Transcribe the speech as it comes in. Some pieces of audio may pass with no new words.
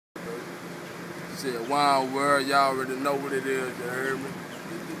Shit, Wild World, y'all already know what it is, you heard me?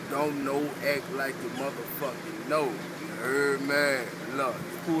 If you don't know, act like you motherfucking know, you heard me? Look,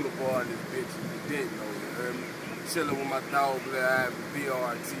 it's Pooler Boi and this bitch if you didn't know, you heard me? Chilling with my dog, Blair, BRTV, you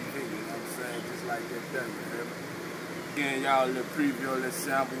know what I'm saying? Just like that there, you heard me? Again, y'all a little preview, a little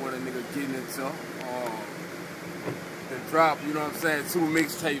sample what a nigga getting into. Then drop, you know what I'm saying, 2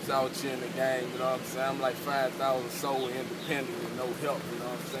 mixtapes out here in the game, you know what I'm saying? I'm like 5,000 soul independent and no help, you know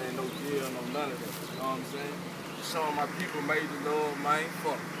what I'm saying? No deal, no none of that, you know what I'm saying? Showing my people major love, man,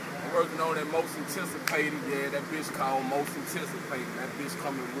 fuck. I'm working on that most anticipated, yeah, that bitch called most anticipated. That bitch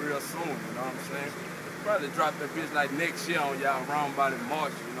coming real soon, you know what I'm saying? Probably drop that bitch like next year on y'all around by the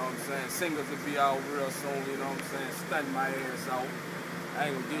March, you know what I'm saying? Singles will be out real soon, you know what I'm saying? Stunting my ass out. I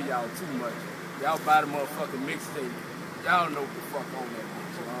ain't gonna give y'all too much. Y'all buy the motherfucking mixtape. Y'all know what the fuck on that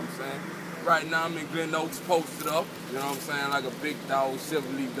bitch, you know what I'm saying? Right now I'm in Glen Oaks posted up, you know what I'm saying? Like a big dog,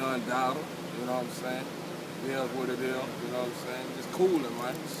 civilly done dollar, you know what I'm saying? It is what it is, you know what I'm saying? Just cooling,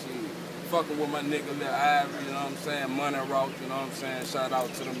 man. Shit. Fucking with my nigga Lil Ivory, you know what I'm saying? Money Route, you know what I'm saying? Shout out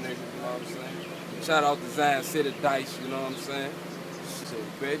to them niggas, you know what I'm saying? Shout out to Zion City Dice, you know what I'm saying? Shit,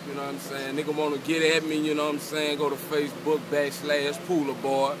 bitch, you know what I'm saying? Nigga wanna get at me, you know what I'm saying? Go to Facebook, /Pooler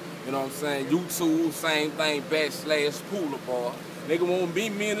Boi, you know what I'm saying? YouTube, same thing, /Pooler Boi. Nigga wanna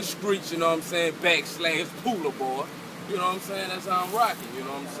meet me in the streets, you know what I'm saying? /Pooler Boi. You know what I'm saying? That's how I'm rocking, you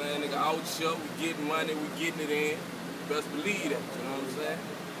know what I'm saying? Nigga out here, we getting money, we getting it in. Best believe that, you know what I'm saying?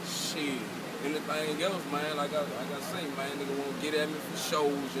 Shit. Anything else, man, like I say, man, nigga wanna get at me for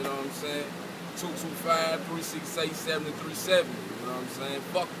shows, you know what I'm saying? 225-368-7370, you know what I'm saying?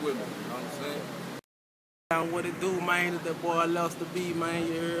 Fuck with me, you know what I'm saying? What it do, man, is that boy loves to be, man,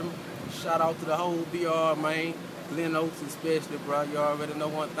 you heard me? Shout out to the whole BR, man. Glen Oaks especially, bro. You already know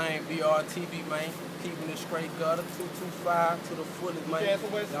one thing, BRTV, man. Keeping it straight gutter, 225 to the fullest, man.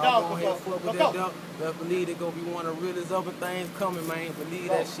 Y'all go ahead and fuck with that dog. Best believe it gonna be one of the realest other things coming, man. Believe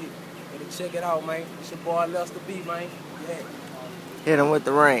that shit. Better check it out, man. It's your boy Lester B, man. Yeah. Hit him with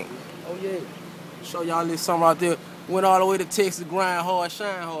the ring. Oh yeah. Show y'all this something out there. Went all the way to Texas, grind hard,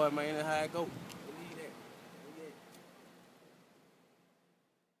 shine hard, man. That's how it go.